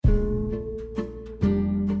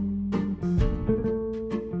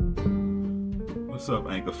What's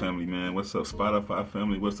up, Anchor family, man? What's up, Spotify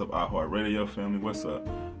family? What's up, iHeartRadio family? What's up,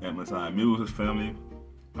 Amazon Music family?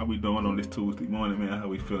 How we doing on this Tuesday morning, man? How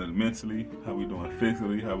we feeling mentally? How we doing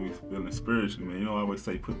physically? How we feeling spiritually, man? You know, I always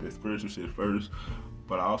say put that spiritual shit first,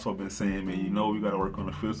 but I also been saying, man, you know, we gotta work on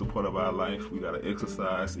the physical part of our life. We gotta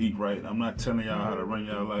exercise, eat right. I'm not telling y'all how to run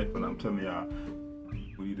y'all life, but I'm telling y'all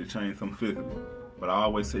we need to change something physically. But I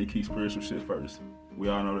always say keep spiritual shit first. We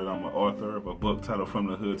all know that I'm an author of a book titled From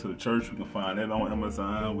the Hood to the Church. You can find that on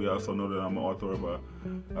Amazon. We also know that I'm an author of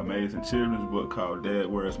an amazing children's book called Dad,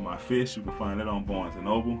 Where's My Fish? You can find that on Barnes &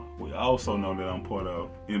 Noble. We also know that I'm part of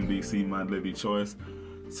MDC, My Living Choice,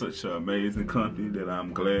 such an amazing company that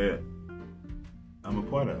I'm glad I'm a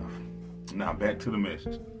part of. Now back to the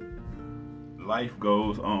message. Life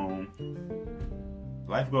goes on.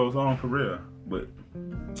 Life goes on for real, but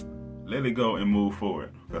let it go and move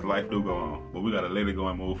forward, because life do go on, but we gotta let it go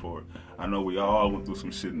and move forward. I know we all went through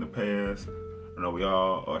some shit in the past. I know we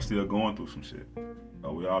all are still going through some shit.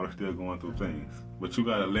 We all are still going through things, but you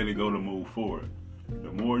gotta let it go to move forward.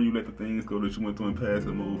 The more you let the things go that you went through in the past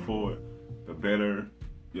and move forward, the better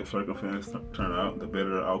your circumstances turn out, the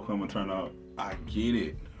better the outcome will turn out. I get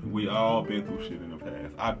it. We all been through shit in the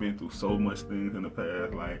past. I've been through so much things in the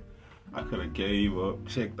past, like I could have gave up,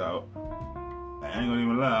 checked out. I ain't gonna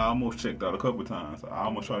even lie, I almost checked out a couple times. I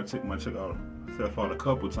almost tried to check myself out a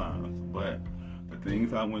couple times. But the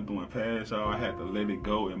things I went through in past, y'all, I had to let it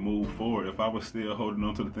go and move forward. If I was still holding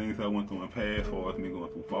on to the things I went through in past, as far as me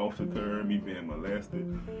going through foster care, me being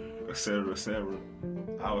molested, etc.,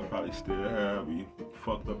 I would probably still be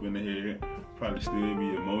fucked up in the head, probably still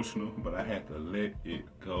be emotional, but I had to let it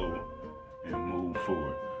go and move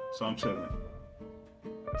forward. So I'm telling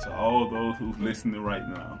you, to all those who's listening right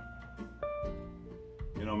now,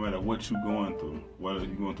 it don't matter what you're going through, whether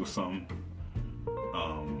you're going through something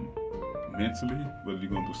mentally, whether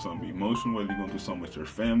you're going through something emotional, whether you're going through something with your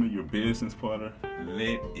family, your business partner,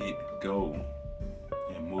 let it go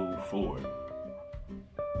and move forward.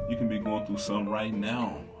 You can be going through something right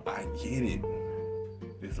now. I get it.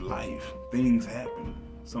 It's life. Things happen.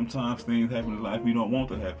 Sometimes things happen in life we don't want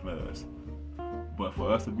to happen to us. But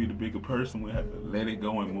for us to be the bigger person, we have to let it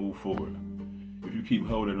go and move forward. If you keep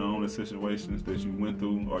holding on to situations that you went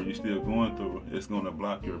through or you're still going through, it's going to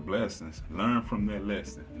block your blessings. Learn from that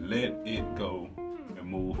lesson. Let it go and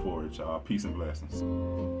move forward, y'all. Peace and blessings.